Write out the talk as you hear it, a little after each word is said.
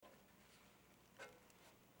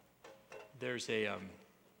There's a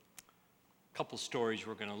couple stories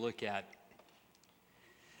we're going to look at.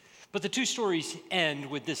 But the two stories end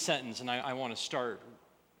with this sentence, and I want to start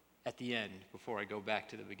at the end before I go back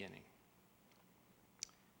to the beginning.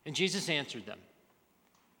 And Jesus answered them,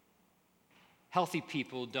 "Healthy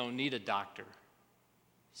people don't need a doctor.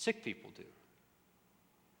 Sick people do.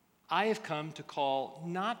 I have come to call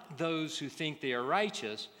not those who think they are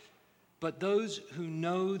righteous, but those who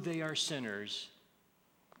know they are sinners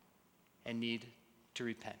and need to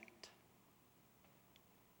repent."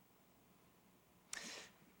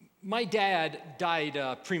 My dad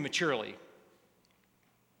died prematurely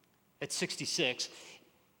at 66.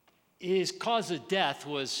 His cause of death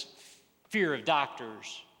was fear of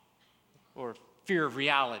doctors or fear of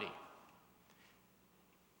reality.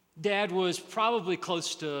 Dad was probably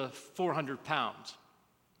close to 400 pounds,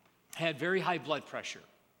 had very high blood pressure.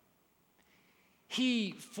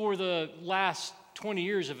 He, for the last 20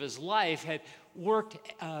 years of his life, had worked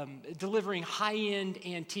delivering high-end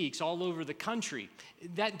antiques all over the country.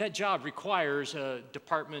 That job requires a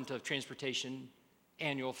Department of Transportation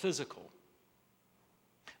annual physical.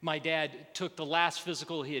 My dad took the last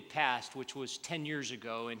physical he had passed, which was 10 years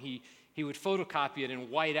ago, and he would photocopy it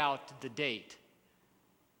and white out the date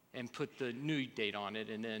and put the new date on it,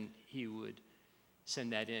 and then he would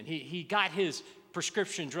send that in. He got his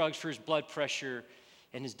prescription drugs for his blood pressure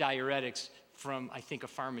and his diuretics from, I think, a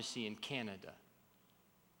pharmacy in Canada.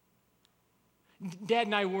 Dad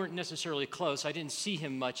and I weren't necessarily close. I didn't see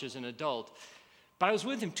him much as an adult. But I was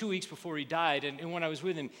with him 2 weeks before he died, and when I was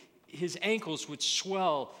with him, his ankles would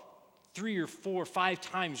swell 3 or 4 or 5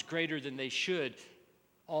 times greater than they should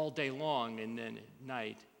all day long, and then at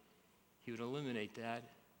night, he would eliminate that.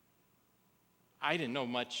 I didn't know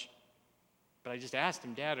much, but I just asked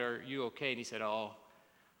him, "Dad, are you okay?" And he said, "Oh,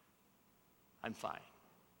 I'm fine."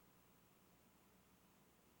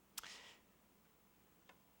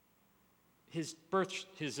 His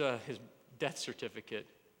death certificate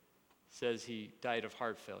says he died of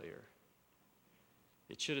heart failure.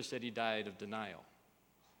 It should have said he died of denial.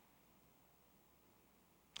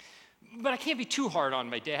 But I can't be too hard on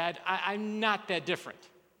my dad. I'm not that different.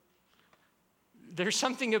 There's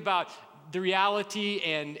something about the reality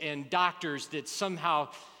and doctors that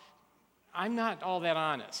somehow I'm not all that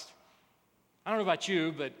honest. I don't know about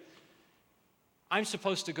you, but I'm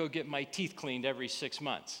supposed to go get my teeth cleaned every 6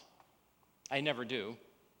 months. I never do.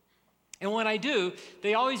 And when I do,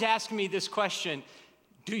 they always ask me this question,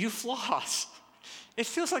 "Do you floss?" It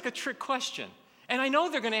feels like a trick question. And I know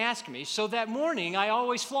they're going to ask me, so that morning I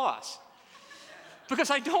always floss. Because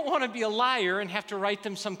I don't want to be a liar and have to write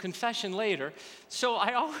them some confession later. So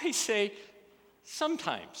I always say,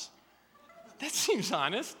 "Sometimes." That seems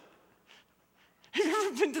honest. Have you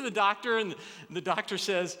ever been to the doctor and the doctor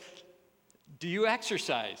says, "Do you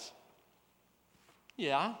exercise?"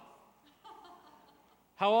 "Yeah."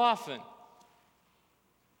 "How often?"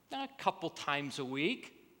 "A couple times a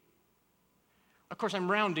week." Of course,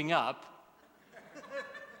 I'm rounding up,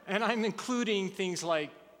 and I'm including things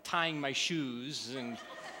like tying my shoes and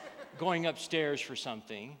going upstairs for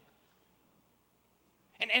something.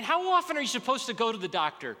 And how often are you supposed to go to the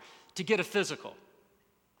doctor to get a physical?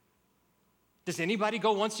 Does anybody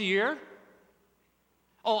go once a year?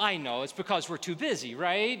 Oh, I know, it's because we're too busy,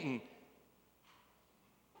 right?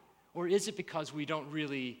 Or is it because we don't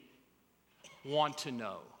really want to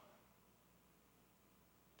know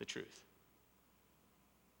the truth?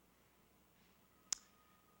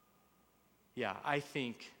 Yeah, I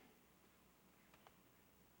think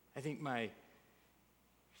my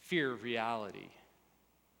fear of reality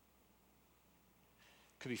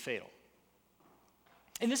could be fatal.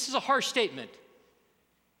 And this is a harsh statement,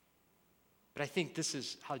 but I think this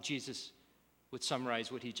is how Jesus would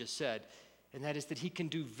summarize what he just said, and that is that he can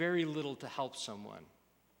do very little to help someone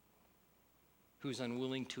who's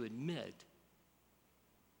unwilling to admit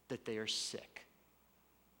that they are sick.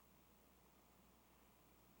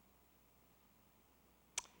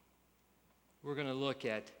 We're going to look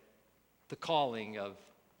at the calling of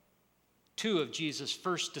 2 of Jesus'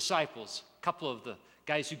 first disciples, a couple of the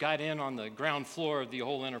guys who got in on the ground floor of the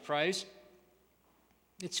whole enterprise.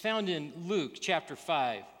 It's found in Luke chapter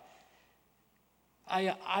 5.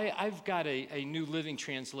 I've got a New Living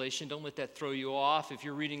Translation. Don't let that throw you off. If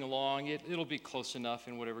you're reading along, it'll be close enough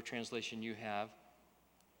in whatever translation you have.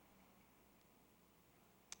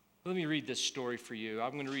 Let me read this story for you.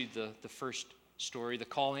 I'm going to read the first story, the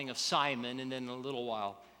calling of Simon, and then in a little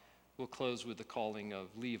while we'll close with the calling of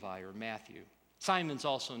Levi or Matthew. Simon's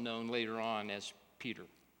also known later on as Peter.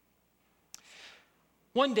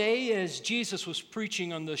 One day, as Jesus was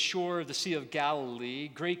preaching on the shore of the Sea of Galilee,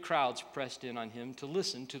 great crowds pressed in on him to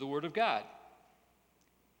listen to the word of God.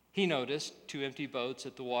 He noticed 2 empty boats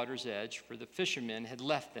at the water's edge, for the fishermen had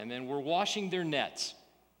left them and were washing their nets.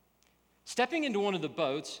 Stepping into one of the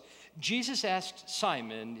boats, Jesus asked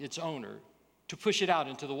Simon, its owner, to push it out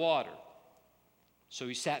into the water. So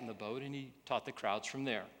he sat in the boat and he taught the crowds from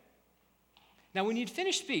there. Now, when he'd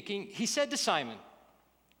finished speaking, he said to Simon,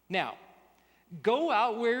 "Now, go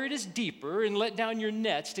out where it is deeper and let down your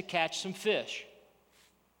nets to catch some fish."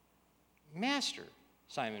 "Master,"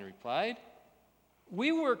 Simon replied,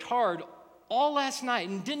 "we worked hard all last night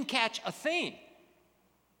and didn't catch a thing.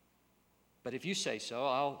 But if you say so,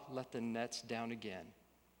 I'll let the nets down again."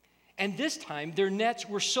 And this time, their nets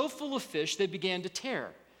were so full of fish they began to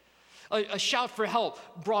tear. A shout for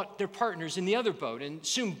help brought their partners in the other boat, and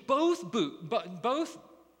soon both boats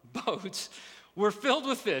were filled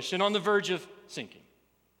with fish and on the verge of sinking.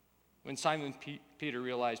 When Simon Peter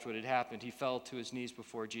realized what had happened, he fell to his knees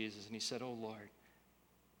before Jesus, and he said, "Oh, Lord,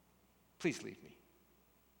 please leave me.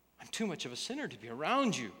 I'm too much of a sinner to be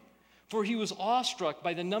around you." For he was awestruck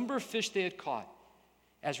by the number of fish they had caught,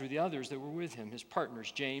 as were the others that were with him, his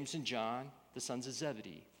partners, James and John, the sons of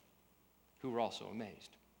Zebedee, who were also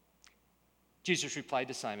amazed. Jesus replied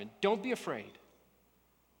to Simon, "Don't be afraid.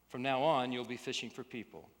 From now on, you'll be fishing for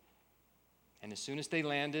people." And as soon as they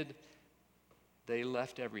landed, they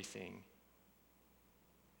left everything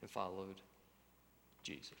and followed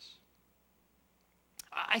Jesus.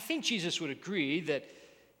 I think Jesus would agree that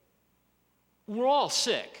we're all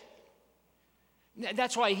sick.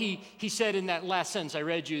 That's why he said in that last sentence I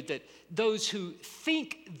read you that those who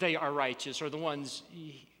think they are righteous are the ones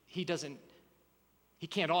he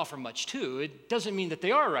can't offer much to. It doesn't mean that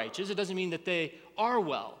they are righteous. It doesn't mean that they are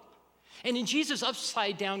well. And in Jesus'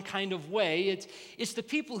 upside down kind of way, it's the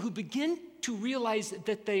people who begin to realize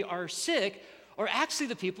that they are sick are actually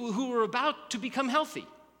the people who are about to become healthy.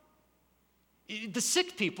 The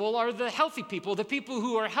sick people are the healthy people. The people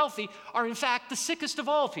who are healthy are, in fact, the sickest of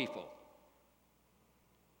all people.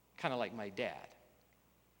 Kind of like my dad.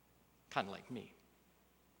 Kind of like me.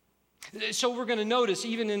 So we're going to notice,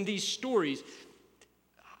 even in these stories,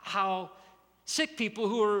 how sick people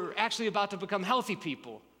who are actually about to become healthy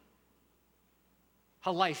people,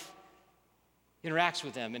 how life interacts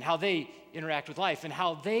with them and how they interact with life and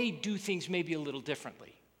how they do things maybe a little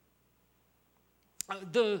differently.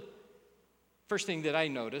 The first thing that I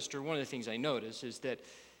noticed, or one of the things I noticed, is that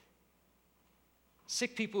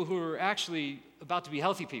sick people who are actually about to be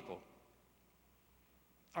healthy people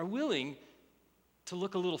are willing to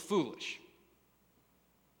look a little foolish.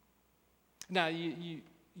 Now, you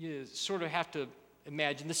sort of have to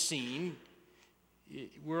imagine the scene.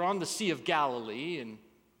 We're on the Sea of Galilee, and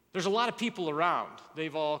there's a lot of people around.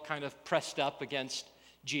 They've all kind of pressed up against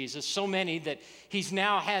Jesus, so many that he's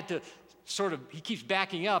now had to he keeps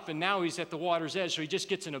backing up, and now he's at the water's edge, so he just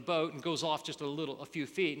gets in a boat and goes off just a few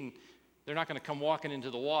feet, and they're not going to come walking into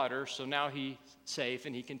the water, so now he's safe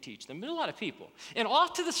and he can teach them. There's a lot of people. And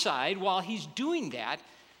off to the side, while he's doing that,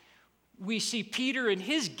 we see Peter and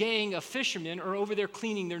his gang of fishermen are over there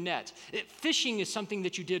cleaning their nets. Fishing is something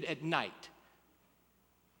that you did at night.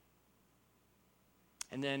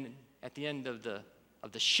 And then at the end of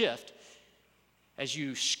the shift, as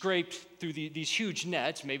you scraped through these huge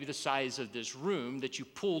nets, maybe the size of this room, that you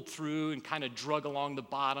pulled through and kind of drug along the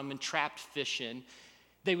bottom and trapped fish in,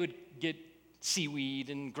 they would get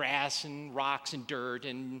seaweed and grass and rocks and dirt,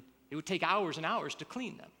 and it would take hours and hours to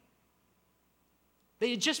clean them.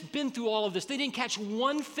 They had just been through all of this. They didn't catch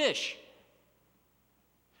one fish.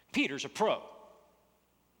 Peter's a pro,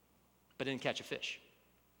 but didn't catch a fish.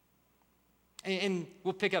 And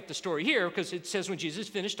we'll pick up the story here because it says when Jesus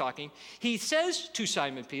finished talking, he says to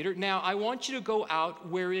Simon Peter, "Now I want you to go out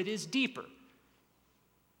where it is deeper."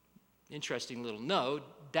 Interesting little note,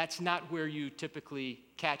 that's not where you typically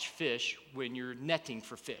catch fish when you're netting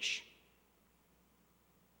for fish.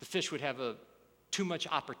 The fish would have too much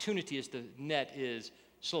opportunity as the net is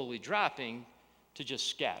slowly dropping to just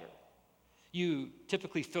scatter. You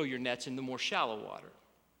typically fill your nets in the more shallow water.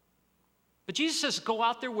 But Jesus says, go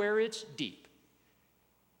out there where it's deep.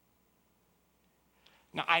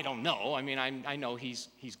 Now, I don't know. I mean, I know he's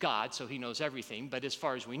God, so he knows everything. But as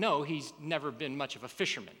far as we know, he's never been much of a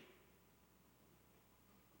fisherman.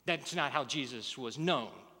 That's not how Jesus was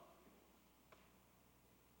known.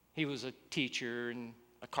 He was a teacher and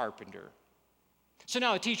a carpenter. So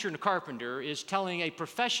now a teacher and a carpenter is telling a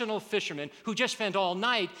professional fisherman who just spent all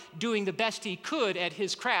night doing the best he could at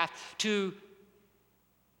his craft to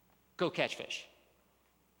go catch fish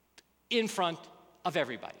in front of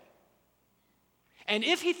everybody. And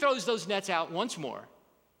if he throws those nets out once more,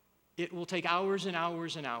 it will take hours and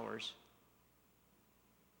hours and hours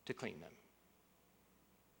to clean them.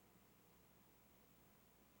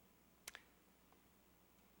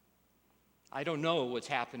 I don't know what's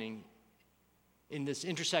happening in this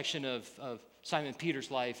intersection of Simon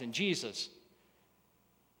Peter's life and Jesus,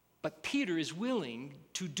 but Peter is willing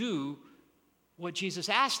to do what Jesus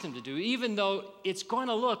asked him to do, even though it's going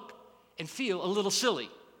to look and feel a little silly.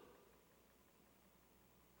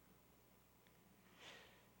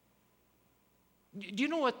 Do you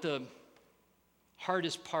know what the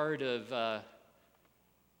hardest part of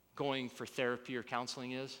going for therapy or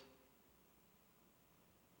counseling is?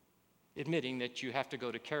 Admitting that you have to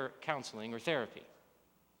go to counseling or therapy.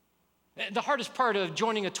 The hardest part of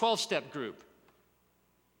joining a 12-step group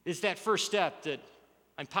is that first step that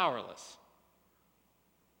I'm powerless.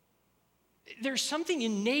 There's something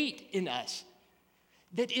innate in us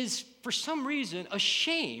that is, for some reason,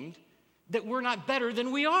 ashamed that we're not better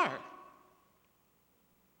than we are.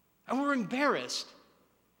 And we're embarrassed.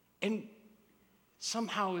 And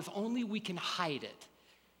somehow, if only we can hide it,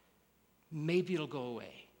 maybe it'll go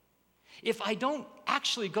away. If I don't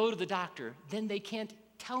actually go to the doctor, then they can't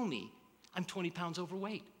tell me I'm 20 pounds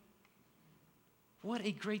overweight. What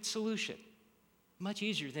a great solution. Much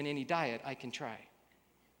easier than any diet I can try.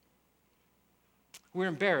 We're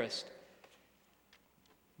embarrassed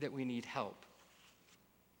that we need help.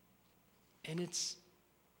 And it's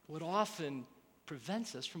what often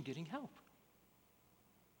prevents us from getting help.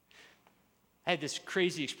 I had this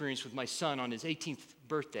crazy experience with my son on his 18th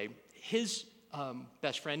birthday. His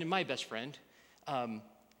best friend and my best friend,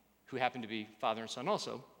 who happened to be father and son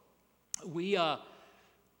also, we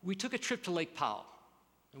took a trip to Lake Powell.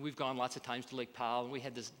 And we've gone lots of times to Lake Powell, and we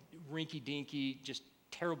had this rinky-dinky, just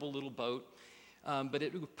terrible little boat. But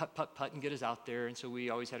it would putt and get us out there, and so we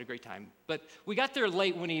always had a great time. But we got there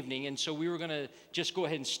late one evening, and so we were going to just go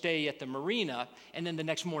ahead and stay at the marina, and then the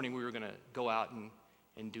next morning we were going to go out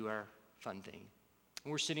and do our fun thing.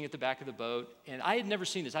 And we're sitting at the back of the boat, and I had never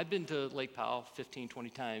seen this. I've been to Lake Powell 15, 20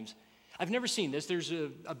 times. I've never seen this. There's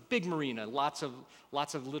a big marina, lots of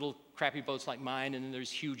little crappy boats like mine, and then there's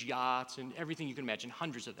huge yachts and everything you can imagine,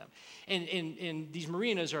 hundreds of them. And these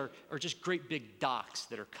marinas are just great big docks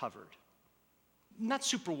that are covered. Not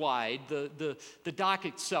super wide. The dock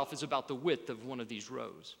itself is about the width of one of these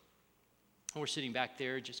rows. And we're sitting back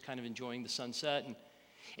there just kind of enjoying the sunset,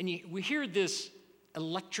 and we hear this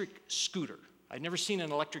electric scooter. I'd never seen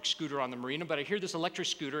an electric scooter on the marina, but I hear this electric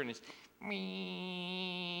scooter, and it's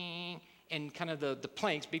and kind of the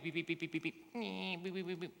planks, beep, beep, beep, beep, beep, beep, beep, beep, beep,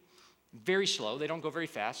 beep, beep. Very slow. They don't go very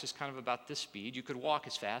fast, just kind of about this speed. You could walk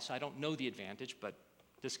as fast. I don't know the advantage, but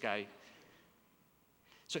this guy.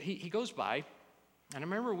 So he goes by, and I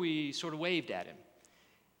remember we sort of waved at him.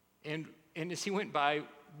 And as he went by,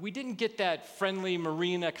 we didn't get that friendly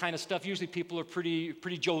marina kind of stuff. Usually people are pretty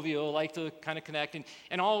jovial, like to kind of connect.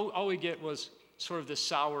 And all we get was sort of this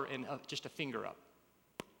sour and just a finger up,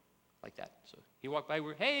 like that. So he walked by,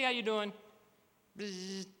 we're, hey, how you doing?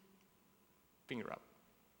 Bzz, finger up.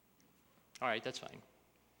 All right, that's fine.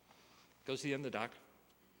 Goes to the end of the dock.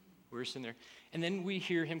 We're sitting there. And then we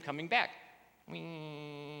hear him coming back.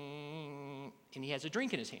 And he has a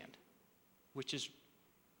drink in his hand, which is,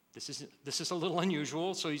 this is a little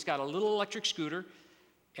unusual. So he's got a little electric scooter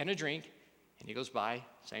and a drink, and he goes by,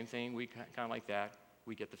 same thing, we kind of like that.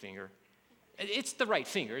 We get the finger. It's the right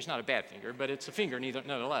finger. It's not a bad finger, but it's a finger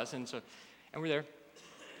nonetheless. And we're there.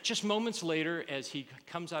 Just moments later, as he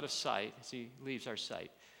comes out of sight, as he leaves our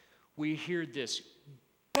sight, we hear this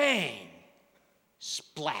bang,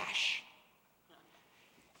 splash.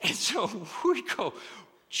 And so we go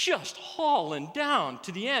just hauling down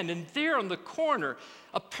to the end. And there on the corner,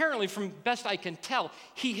 apparently from best I can tell,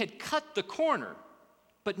 he had cut the corner,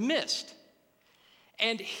 but missed.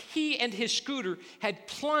 And he and his scooter had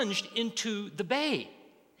plunged into the bay.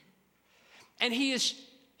 And he is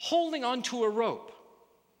holding onto a rope.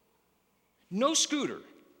 No scooter.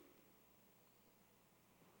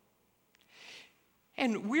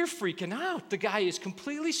 And we're freaking out. The guy is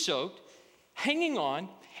completely soaked, hanging on,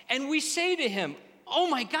 and we say to him, oh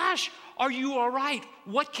my gosh, are you all right?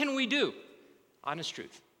 What can we do? Honest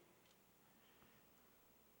truth.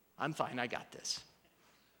 I'm fine, I got this.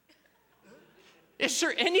 Is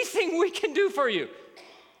there anything we can do for you?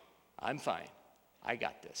 I'm fine, I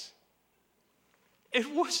got this. It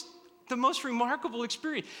was the most remarkable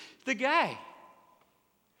experience. The guy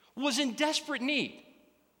was in desperate need,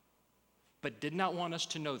 but did not want us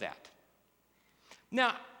to know that.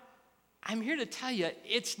 Now, I'm here to tell you,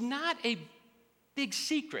 it's not a big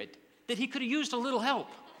secret that he could have used a little help.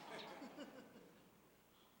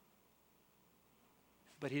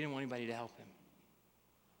 But he didn't want anybody to help him.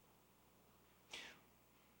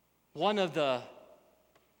 One of the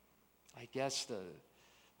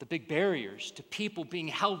big barriers to people being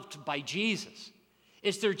helped by Jesus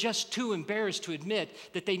is they're just too embarrassed to admit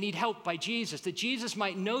that they need help by Jesus, that Jesus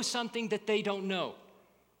might know something that they don't know.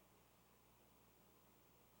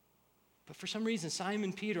 But for some reason,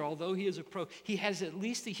 Simon Peter, although he is a pro, he has at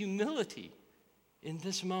least the humility in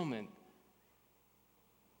this moment.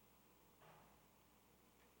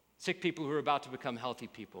 Sick people who are about to become healthy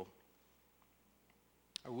people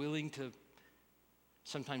are willing to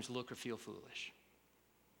sometimes look or feel foolish.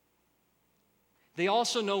 They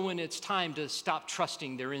also know when it's time to stop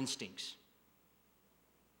trusting their instincts.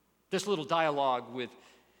 This little dialogue with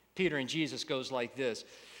Peter and Jesus goes like this.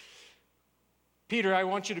 Peter, I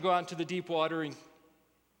want you to go out into the deep water and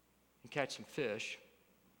catch some fish.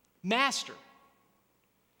 Master,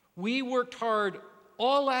 we worked hard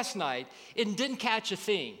all last night and didn't catch a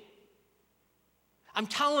thing. I'm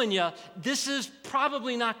telling you, this is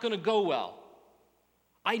probably not going to go well.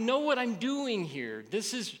 I know what I'm doing here.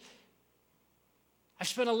 I've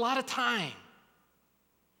spent a lot of time.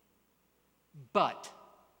 But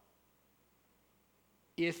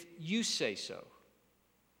if you say so,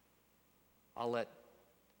 I'll let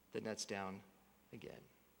the nets down again.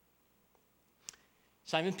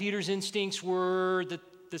 Simon Peter's instincts were that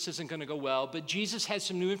this isn't going to go well, but Jesus had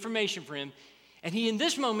some new information for him, and he in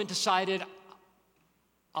this moment decided,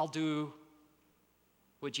 I'll do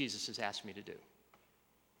what Jesus has asked me to do.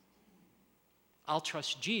 I'll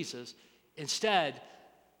trust Jesus instead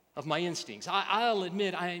of my instincts. I'll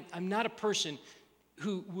admit I'm not a person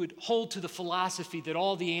who would hold to the philosophy that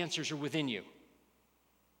all the answers are within you.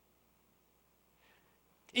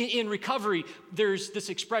 In recovery, there's this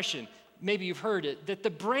expression, maybe you've heard it, that the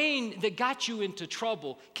brain that got you into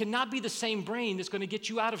trouble cannot be the same brain that's going to get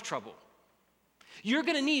you out of trouble. You're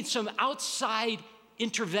going to need some outside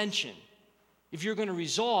intervention if you're going to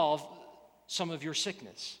resolve some of your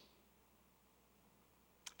sickness.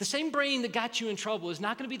 The same brain that got you in trouble is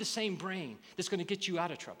not going to be the same brain that's going to get you out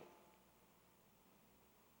of trouble.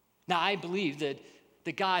 Now, I believe that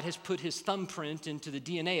God has put his thumbprint into the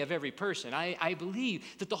DNA of every person. I believe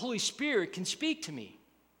that the Holy Spirit can speak to me.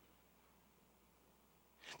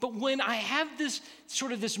 But when I have this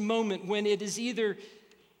moment when it is either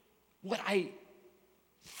what I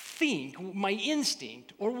think, my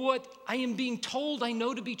instinct, or what I am being told I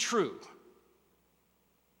know to be true,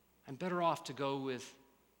 I'm better off to go with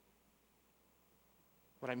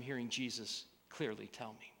what I'm hearing Jesus clearly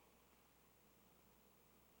tell me.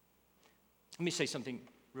 Let me say something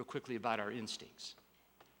real quickly about our instincts.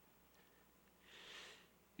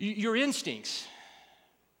 Your instincts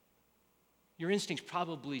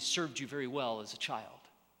probably served you very well as a child.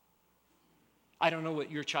 I don't know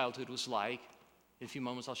what your childhood was like. In a few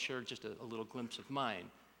moments, I'll share just a little glimpse of mine.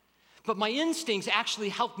 But my instincts actually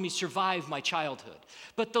helped me survive my childhood.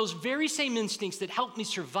 But those very same instincts that helped me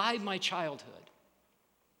survive my childhood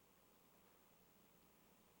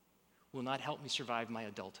will not help me survive my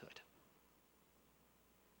adulthood.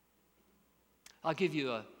 I'll give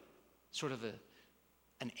you an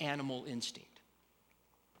animal instinct.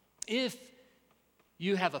 If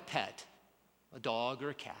you have a pet, a dog or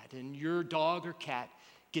a cat, and your dog or cat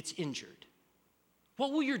gets injured,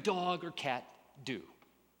 what will your dog or cat do?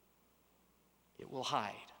 It will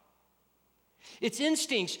hide. Its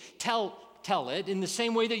instincts tell it in the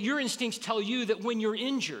same way that your instincts tell you that when you're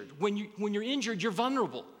injured, you're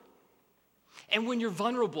vulnerable. And when you're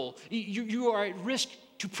vulnerable, you are at risk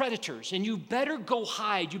to predators, and you better go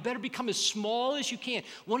hide. You better become as small as you can.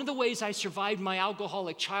 One of the ways I survived my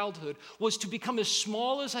alcoholic childhood was to become as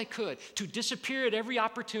small as I could, to disappear at every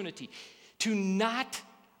opportunity, to not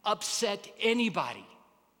upset anybody.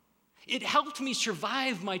 It helped me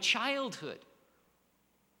survive my childhood.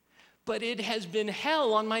 But it has been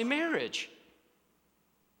hell on my marriage.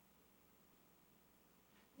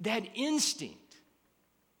 That instinct,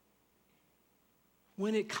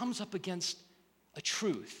 when it comes up against a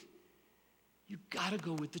truth, you gotta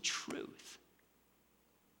go with the truth.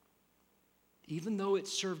 Even though it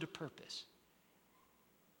served a purpose,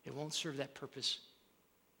 it won't serve that purpose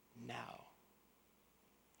now.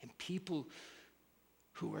 And people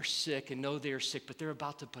who are sick and know they are sick, but they're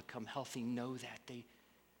about to become healthy, know that.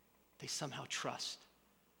 They somehow trust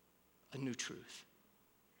a new truth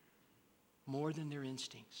more than their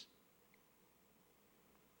instincts.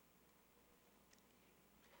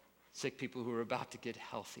 Sick people who are about to get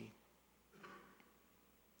healthy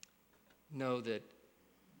know that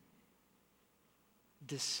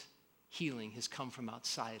this healing has come from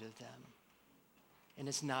outside of them. And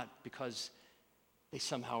it's not because they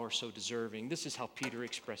somehow are so deserving. This is how Peter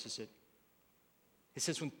expresses it. It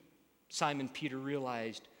says when Simon Peter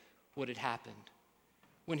realized what had happened.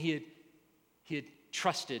 When he had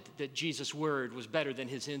trusted that Jesus' word was better than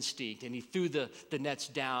his instinct, and he threw the nets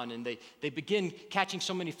down, and they began catching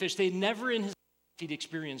so many fish. They never in his life he'd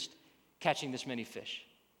experienced catching this many fish.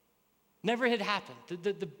 Never had happened.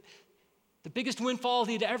 The biggest windfall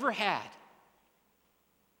he'd ever had.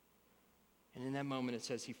 And in that moment it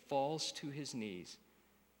says he falls to his knees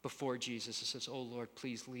before Jesus and says, "Oh Lord,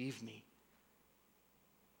 please leave me.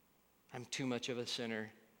 I'm too much of a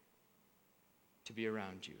sinner to be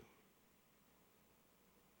around you."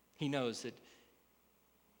 He knows that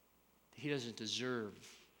he doesn't deserve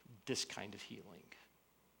this kind of healing.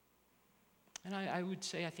 And I would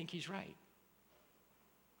say I think he's right.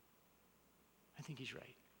 I think he's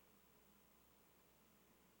right.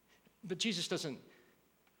 But Jesus doesn't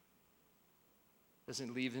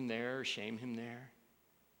leave him there or shame him there.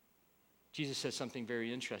 Jesus says something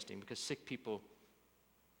very interesting, because sick people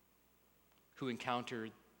who encounter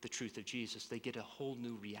the truth of Jesus, they get a whole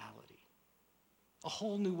new reality, a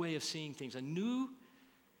whole new way of seeing things, a new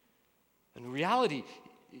reality.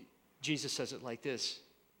 Jesus says it like this: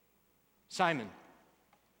 Simon,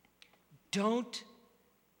 don't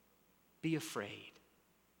be afraid,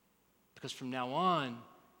 because from now on,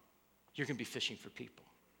 you're going to be fishing for people.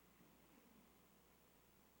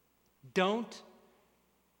 Don't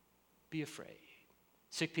be afraid.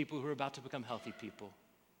 Sick people who are about to become healthy people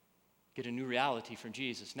get a new reality from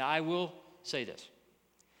Jesus. Now, I will say this.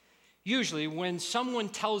 Usually, when someone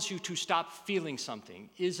tells you to stop feeling something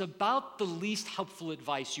is about the least helpful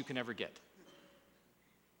advice you can ever get.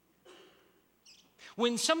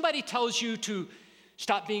 When somebody tells you to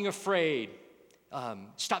stop being afraid,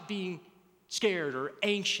 stop being scared or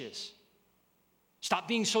anxious, stop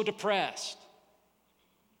being so depressed,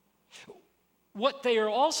 what they are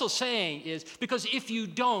also saying is, because if you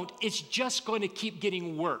don't, it's just going to keep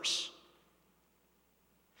getting worse.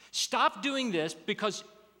 Stop doing this because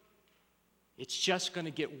it's just going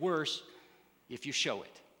to get worse if you show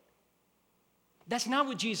it. That's not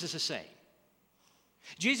what Jesus is saying.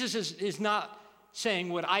 Jesus is not saying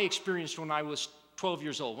what I experienced when I was 12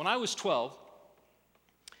 years old. When I was 12,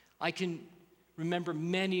 I can remember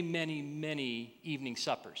many, many, many evening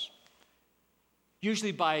suppers.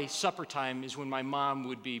 Usually by supper time is when my mom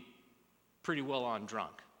would be pretty well on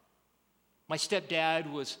drunk. My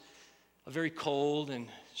stepdad was a very cold and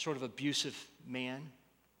sort of abusive man.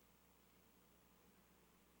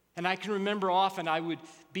 And I can remember often I would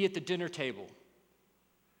be at the dinner table.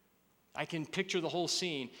 I can picture the whole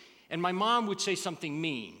scene. And my mom would say something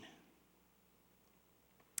mean.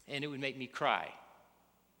 And it would make me cry.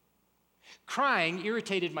 Crying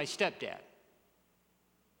irritated my stepdad.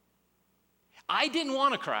 I didn't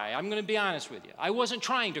want to cry. I'm going to be honest with you. I wasn't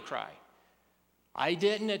trying to cry. I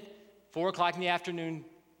didn't at 4 o'clock in the afternoon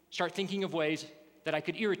start thinking of ways that I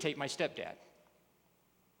could irritate my stepdad.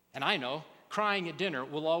 And I know crying at dinner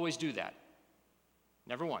will always do that.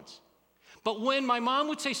 Never once. But when my mom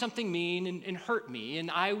would say something mean and hurt me, and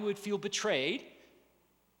I would feel betrayed,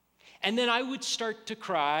 and then I would start to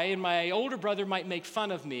cry, and my older brother might make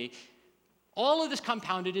fun of me, all of this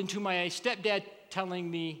compounded into my stepdad telling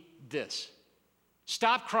me this: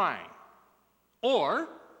 stop crying, or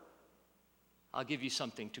I'll give you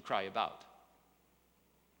something to cry about.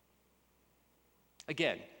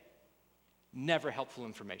 Again, never helpful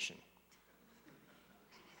information.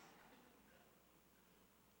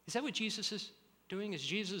 Is that what Jesus is doing? Is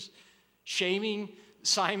Jesus shaming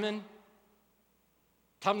Simon?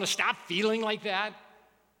 Tell him to stop feeling like that?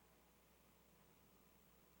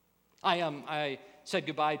 I said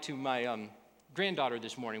goodbye to my granddaughter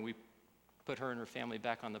this morning. We put her and her family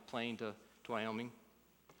back on the plane to Wyoming.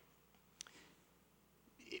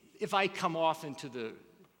 If I come off into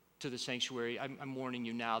the sanctuary, I'm warning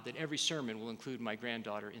you now that every sermon will include my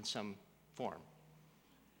granddaughter in some form.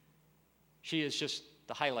 She is just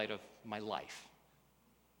the highlight of my life.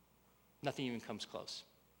 Nothing even comes close.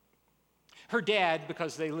 Her dad,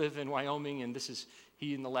 because they live in Wyoming, and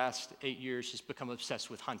he in the last 8 years has become obsessed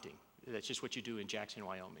with hunting. That's just what you do in Jackson,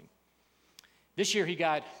 Wyoming. This year he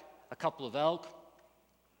got a couple of elk,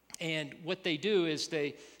 and what they do is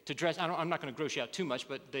I'm not going to gross you out too much,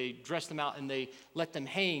 but they dress them out and they let them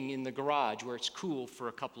hang in the garage where it's cool for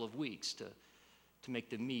a couple of weeks to make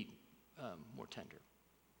the meat more tender.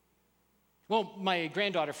 Well, my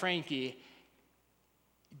granddaughter Frankie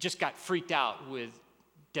just got freaked out with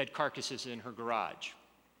dead carcasses in her garage.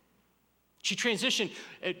 She transitioned.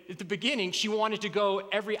 At the beginning, she wanted to go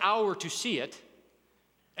every hour to see it.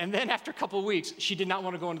 And then after a couple of weeks, she did not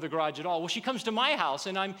want to go into the garage at all. Well, she comes to my house,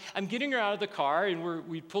 and I'm getting her out of the car, and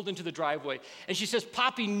we pulled into the driveway. And she says,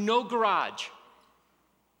 "Poppy, no garage.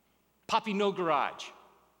 Poppy, no garage."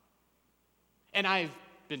 And I've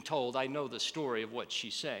been told I know the story of what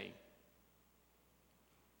she's saying.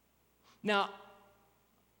 Now,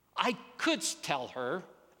 I could tell her,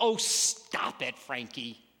 "Oh, stop it,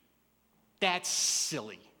 Frankie. That's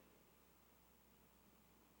silly."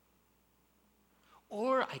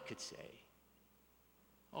 Or I could say,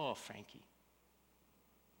 "Oh, Frankie,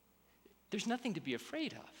 there's nothing to be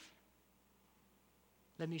afraid of.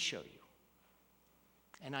 Let me show you."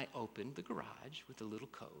 And I opened the garage with a little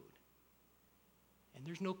code. And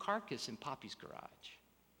there's no carcass in Poppy's garage.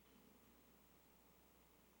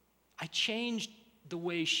 I changed the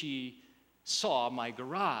way she saw my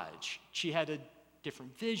garage. She had a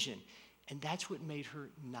different vision, and that's what made her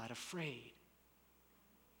not afraid.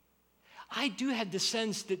 I do have the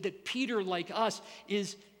sense that Peter, like us,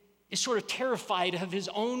 is sort of terrified of his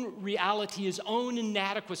own reality, his own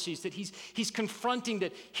inadequacies, that he's confronting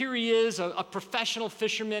that here he is, a professional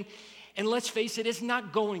fisherman, and let's face it, it's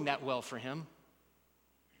not going that well for him.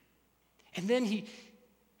 And then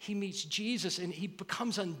he meets Jesus and he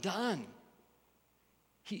becomes undone.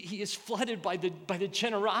 He is flooded by the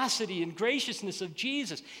generosity and graciousness of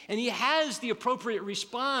Jesus, and he has the appropriate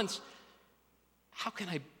response. "How can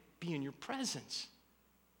I be in your presence?"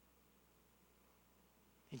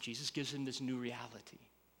 And Jesus gives him this new reality.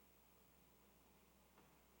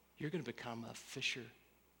 You're going to become a fisher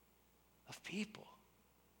of people.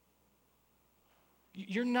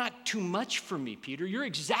 You're not too much for me, Peter. You're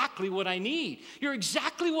exactly what I need. You're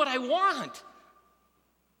exactly what I want.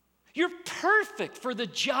 You're perfect for the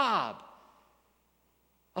job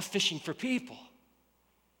of fishing for people.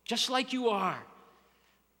 Just like you are.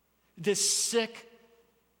 This sick,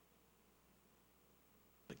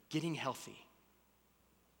 but getting healthy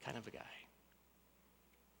kind of a guy.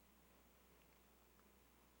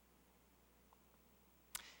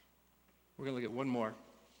 We're going to look at one more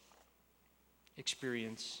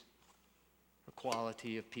experience or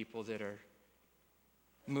quality of people that are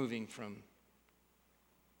moving from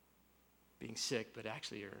being sick, but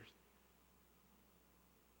actually are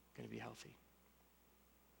going to be healthy.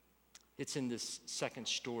 It's in this second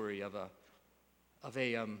story of a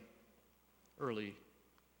early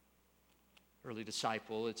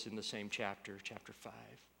disciple. It's in the same chapter 5.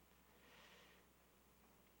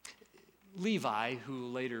 Levi, who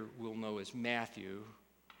later we'll know as Matthew,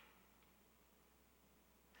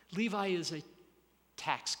 Levi is a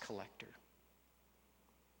tax collector.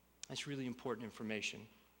 That's really important information.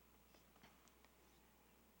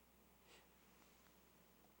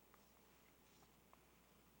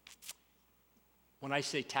 When I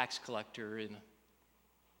say tax collector in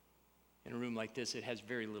a room like this, it has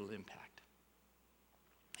very little impact.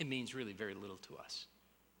 It means really very little to us.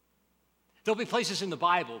 There'll be places in the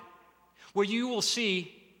Bible where you will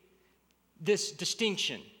see this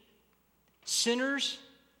distinction: sinners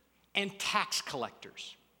and tax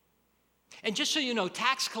collectors. And just so you know,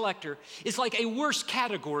 tax collector is like a worse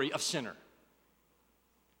category of sinner.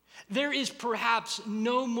 There is perhaps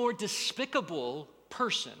no more despicable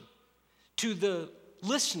person to the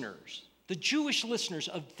listeners, the Jewish listeners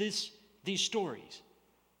of these stories,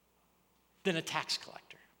 than a tax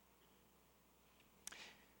collector.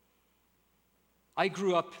 I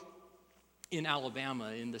grew up in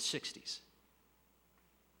Alabama in the 60s,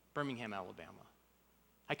 Birmingham, Alabama.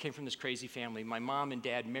 I came from this crazy family. My mom and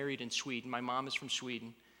dad married in Sweden. My mom is from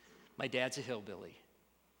Sweden. My dad's a hillbilly.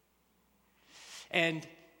 And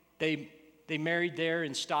they married there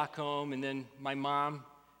in Stockholm, and then my mom,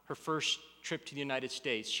 her first trip to the United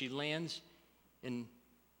States, she lands in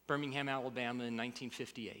Birmingham, Alabama in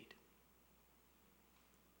 1958.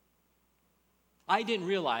 I didn't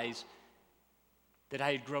realize that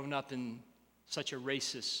I had grown up in such a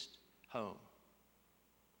racist home.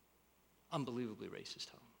 Unbelievably racist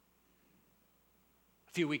home.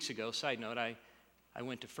 A few weeks ago, side note, I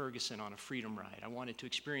went to Ferguson on a freedom ride. I wanted to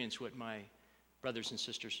experience what my brothers and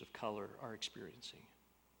sisters of color are experiencing.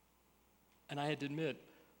 And I had to admit,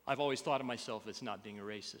 I've always thought of myself as not being a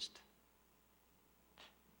racist.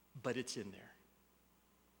 But it's in there.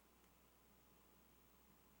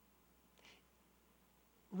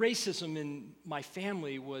 Racism in my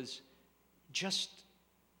family was just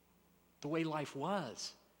the way life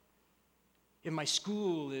was. In my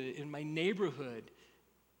school, in my neighborhood,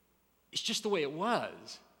 it's just the way it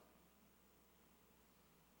was.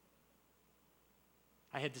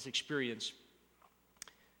 I had this experience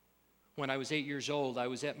when I was 8 years old. I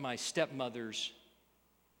was at my stepmother's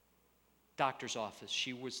doctor's office.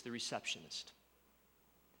 She was the receptionist.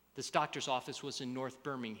 This doctor's office was in North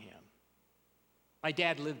Birmingham. My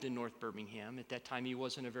dad lived in North Birmingham. At that time, he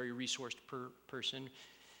wasn't a very resourced person.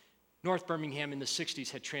 North Birmingham in the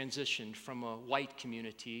 60s had transitioned from a white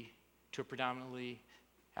community to a predominantly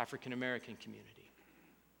African American community.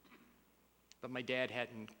 But my dad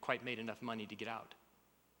hadn't quite made enough money to get out.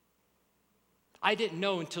 I didn't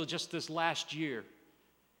know until just this last year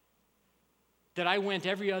that I went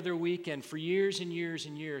every other weekend for years and years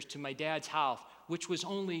and years to my dad's house, which was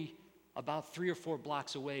only about 3 or 4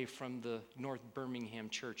 blocks away from the North Birmingham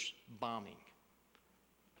church bombing.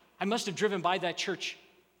 I must have driven by that church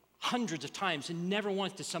hundreds of times, and never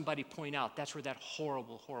once did somebody point out that's where that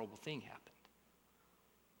horrible, horrible thing happened.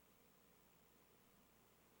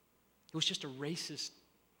 It was just a racist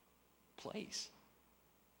place.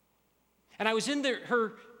 And I was in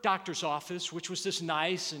her doctor's office, which was this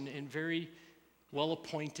nice and very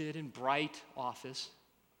well-appointed and bright office.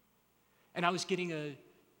 And I was getting a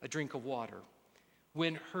drink of water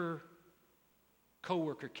when her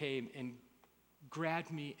coworker came and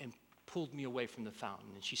grabbed me and pulled me away from the fountain.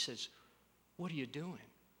 And she says, "What are you doing?"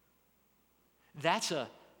 That's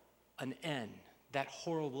an N, that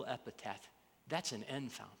horrible epithet. That's an N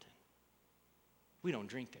fountain. We don't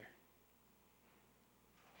drink there.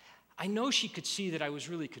 I know she could see that I was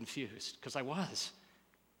really confused, because I was.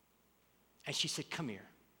 And she said, "Come here."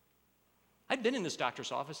 I'd been in this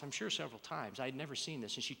doctor's office, I'm sure, several times. I had never seen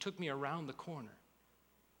this. And she took me around the corner.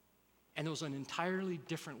 And there was an entirely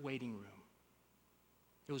different waiting room.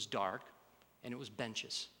 It was dark, and it was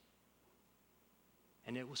benches.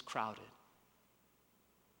 And it was crowded.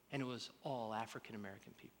 And it was all African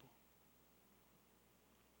American people.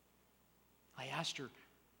 I asked her,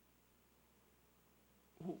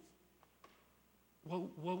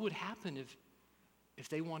 what would happen if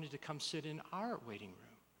they wanted to come sit in our waiting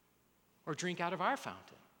room or drink out of our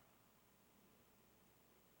fountain?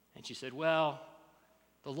 And she said, "Well,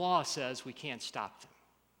 the law says we can't stop them.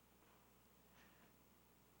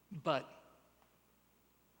 But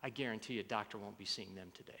I guarantee a doctor won't be seeing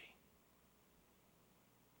them today."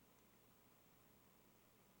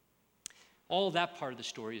 All that part of the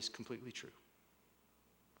story is completely true.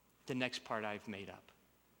 The next part I've made up.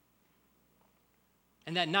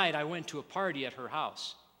 And that night I went to a party at her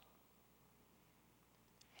house.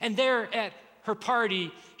 And there at her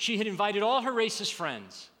party, she had invited all her racist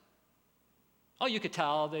friends. Oh, you could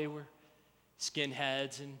tell they were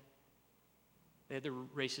skinheads and they had their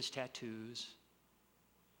racist tattoos.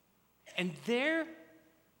 And there,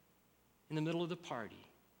 in the middle of the party,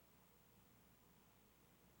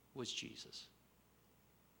 was Jesus.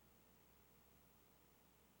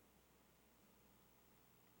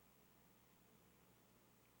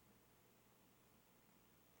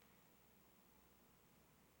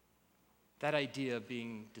 That idea of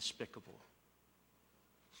being despicable,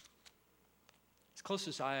 as close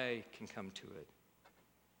as I can come to it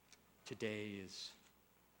today, is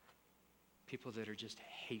people that are just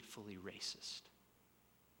hatefully racist.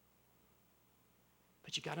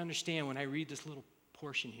 But you got to understand, when I read this little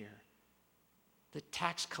portion here, the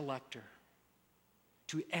tax collector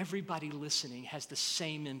to everybody listening has the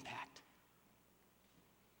same impact.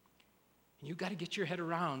 And you've got to get your head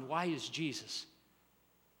around, why is Jesus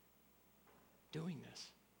doing this?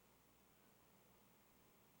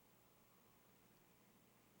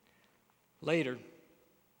 Later,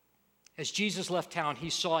 as Jesus left town, he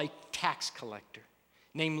saw a tax collector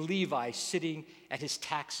named Levi sitting at his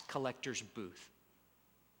tax collector's booth.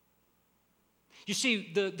 You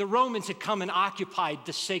see, the Romans had come and occupied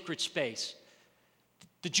the sacred space,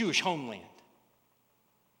 the Jewish homeland.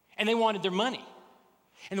 And they wanted their money.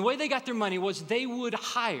 And the way they got their money was they would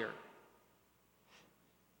hire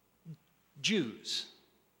Jews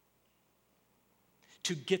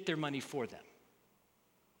to get their money for them.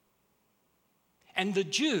 And the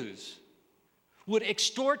Jews would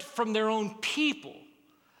extort from their own people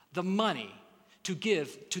the money to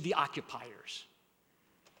give to the occupiers.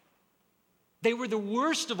 They were the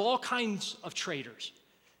worst of all kinds of traitors.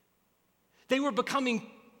 They were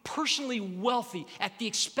becoming personally wealthy at the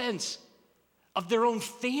expense of their own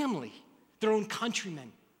family, their own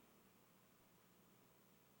countrymen.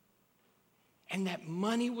 And that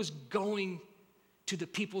money was going to the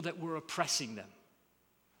people that were oppressing them.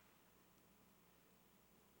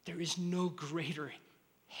 There is no greater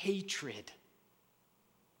hatred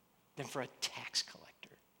than for a tax collector.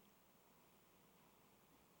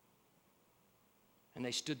 And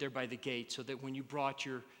they stood there by the gate so that when you brought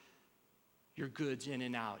your goods in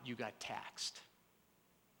and out, you got taxed.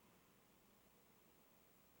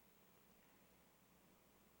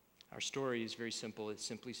 Our story is very simple. It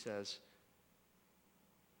simply says,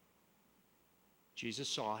 Jesus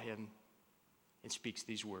saw him and speaks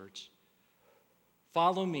these words,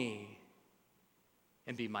 "Follow me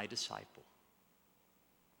and be my disciple."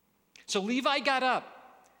 So Levi got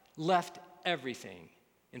up, left everything,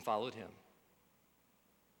 and followed him.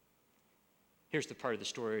 Here's the part of the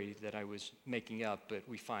story that I was making up, but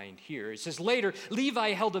we find here. It says, later,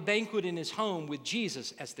 Levi held a banquet in his home with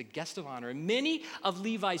Jesus as the guest of honor. And many of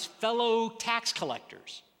Levi's fellow tax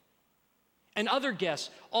collectors and other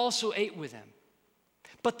guests also ate with him.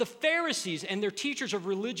 But the Pharisees and their teachers of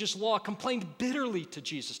religious law complained bitterly to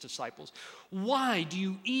Jesus' disciples. Why do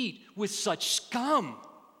you eat with such scum?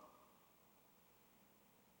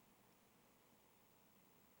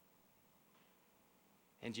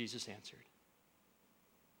 And Jesus answered,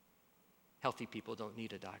 healthy people don't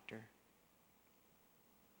need a doctor.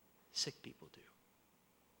 Sick people do.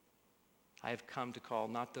 I have come to call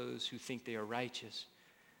not those who think they are righteous,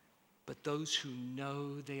 but those who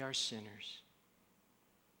know they are sinners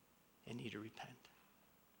and need to repent.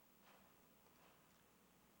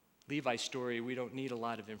 Levi's story, we don't need a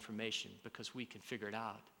lot of information because we can figure it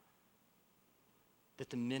out. That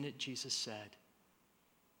the minute Jesus said,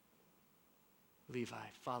 Levi,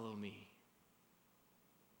 follow me,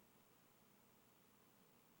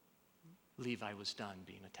 Levi was done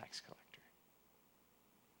being a tax collector.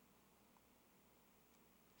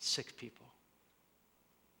 Sick people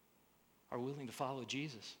are willing to follow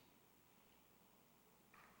Jesus.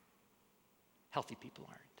 Healthy people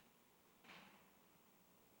aren't.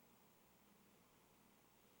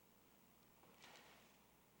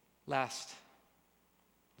 Last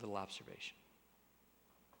little observation.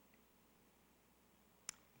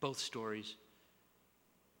 Both stories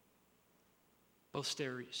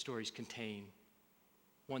contain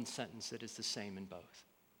one sentence that is the same in both.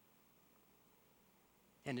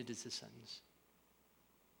 And it is the sentence.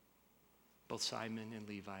 Both Simon and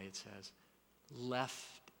Levi, it says,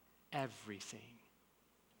 left everything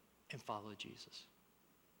and followed Jesus.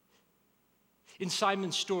 In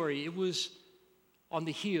Simon's story, it was on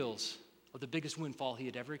the heels of the biggest windfall he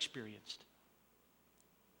had ever experienced.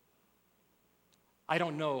 I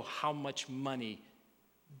don't know how much money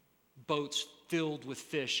boats filled with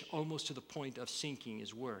fish almost to the point of sinking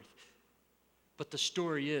is worth. But the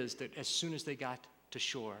story is that as soon as they got to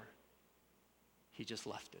shore, he just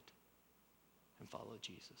left it and followed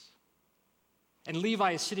Jesus. And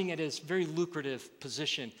Levi is sitting at his very lucrative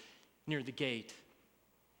position near the gate.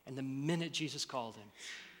 And the minute Jesus called him,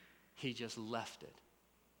 he just left it.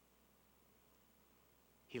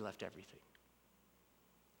 He left everything.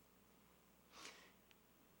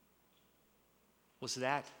 Was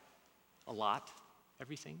that a lot,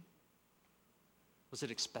 everything? Was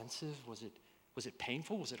it expensive? Was it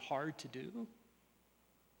painful? Was it hard to do?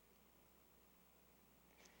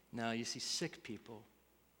 No, you see, sick people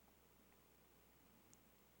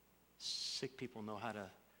know how to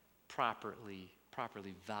properly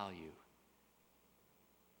value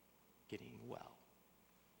getting well.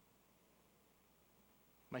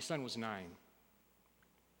 My son was 9.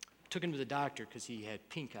 Took him to the doctor because he had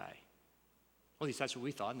pink eye. Well, at least that's what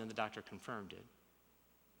we thought, and then the doctor confirmed it.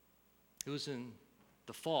 It was in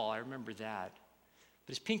the fall, I remember that. But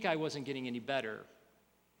his pink eye wasn't getting any better.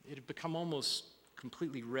 It had become almost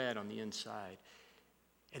completely red on the inside.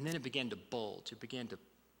 And then it began to bulge. It began to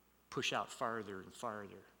push out farther and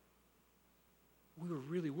farther. We were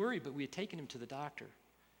really worried, but we had taken him to the doctor.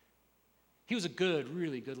 He was a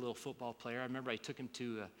really good little football player. I remember I took him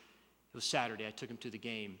to, it was Saturday, I took him to the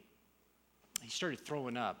game. He started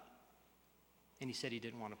throwing up, and he said he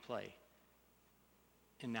didn't want to play.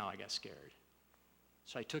 And now I got scared.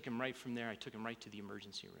 So I took him right from there, I took him right to the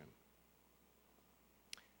emergency room.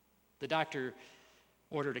 The doctor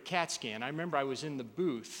ordered a CAT scan. I remember I was in the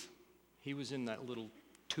booth. He was in that little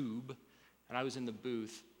tube, and I was in the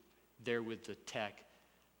booth there with the tech.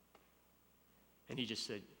 And he just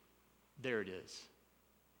said, there it is.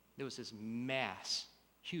 There was this mass,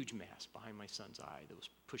 huge mass behind my son's eye that was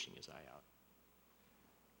pushing his eye out.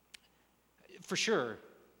 For sure,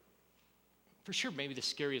 maybe the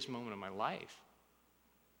scariest moment of my life.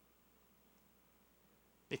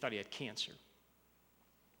 They thought he had cancer.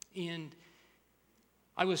 And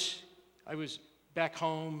I was back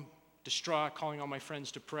home, distraught, calling all my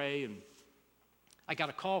friends to pray, and I got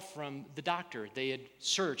a call from the doctor. They had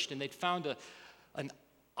searched, and they'd found an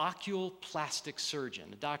oculoplastic surgeon,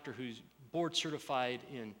 a doctor who's board certified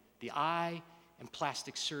in the eye and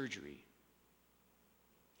plastic surgery.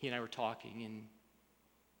 He and I were talking, and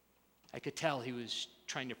I could tell he was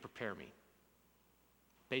trying to prepare me.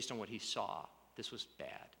 Based on what he saw, this was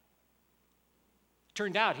bad.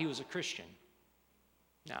 Turned out he was a Christian.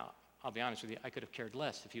 Now, I'll be honest with you, I could have cared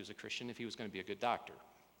less if he was a Christian, if he was going to be a good doctor.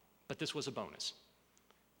 But this was a bonus.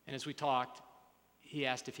 And as we talked, he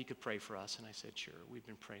asked if he could pray for us, and I said, sure. We've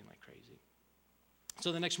been praying like crazy.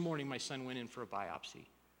 So the next morning, my son went in for a biopsy.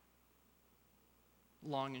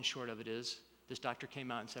 long and short of it is, this doctor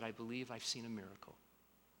came out and said, I believe I've seen a miracle.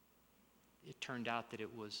 It turned out that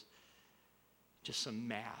it was just some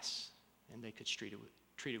mass, and they could treat it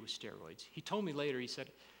with steroids. He told me later, he said,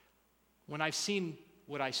 when I've seen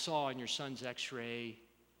what I saw in your son's x-ray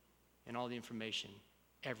and all the information,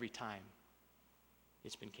 every time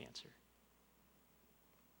it's been cancer.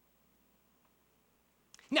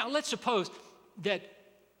 Now, let's suppose that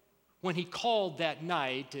when he called that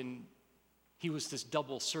night and he was this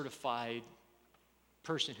double certified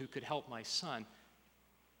person who could help my son,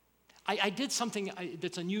 I did something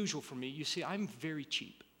that's unusual for me. You see, I'm very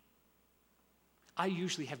cheap. I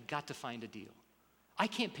usually have got to find a deal. I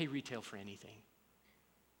can't pay retail for anything.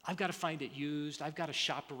 I've got to find it used. I've got to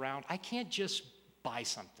shop around. I can't just buy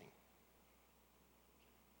something.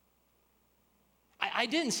 I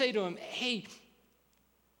didn't say to him, hey,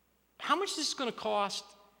 how much is this going to cost,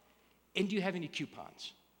 and do you have any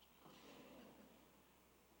coupons?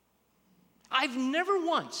 I've never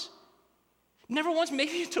once,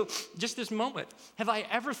 maybe until just this moment, have I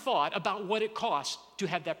ever thought about what it costs to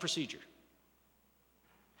have that procedure.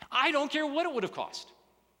 I don't care what it would have cost.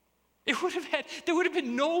 It would have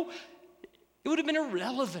been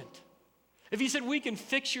irrelevant. If he said, we can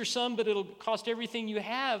fix your son, but it'll cost everything you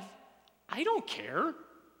have, I don't care.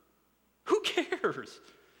 Who cares?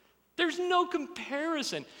 There's no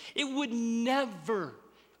comparison. It would never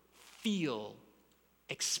feel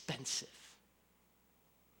expensive.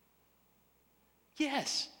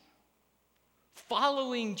 Yes,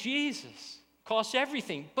 following Jesus costs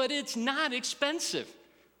everything, but it's not expensive.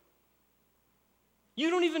 You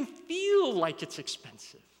don't even feel like it's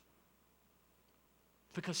expensive.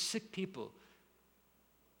 Because sick people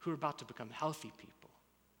who are about to become healthy people,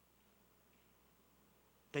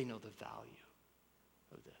 they know the value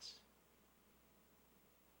of this.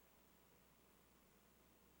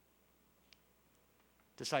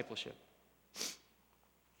 Discipleship.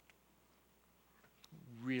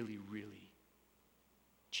 Really, really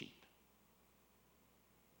cheap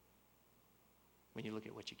when you look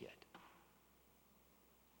at what you get.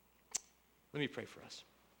 Let me pray for us.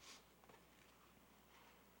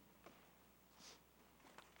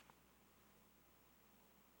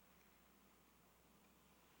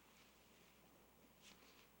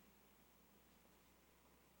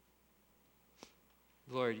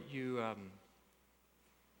 Lord, you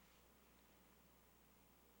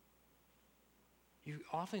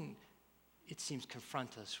often, it seems,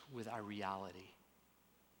 confront us with our reality.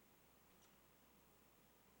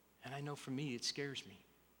 And I know for me, it scares me.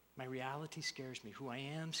 My reality scares me. Who I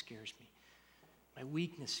am scares me. My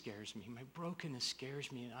weakness scares me. My brokenness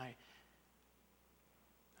scares me, and I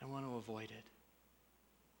want to avoid it.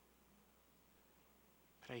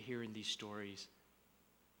 But I hear in these stories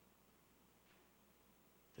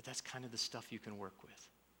that that's kind of the stuff you can work with.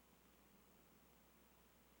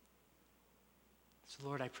 So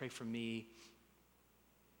Lord, I pray for me,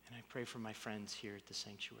 and I pray for my friends here at the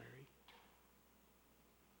sanctuary.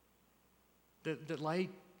 That like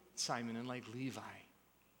Simon and like Levi,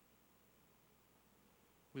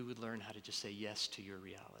 we would learn how to just say yes to your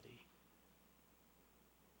reality.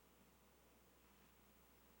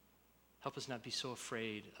 Help us not be so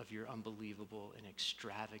afraid of your unbelievable and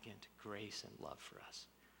extravagant grace and love for us.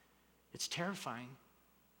 It's terrifying,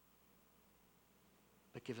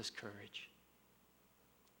 but give us courage.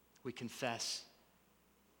 We confess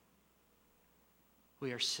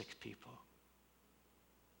we are sick people,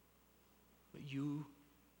 but you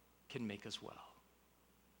can make us well.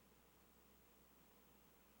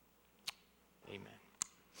 Amen.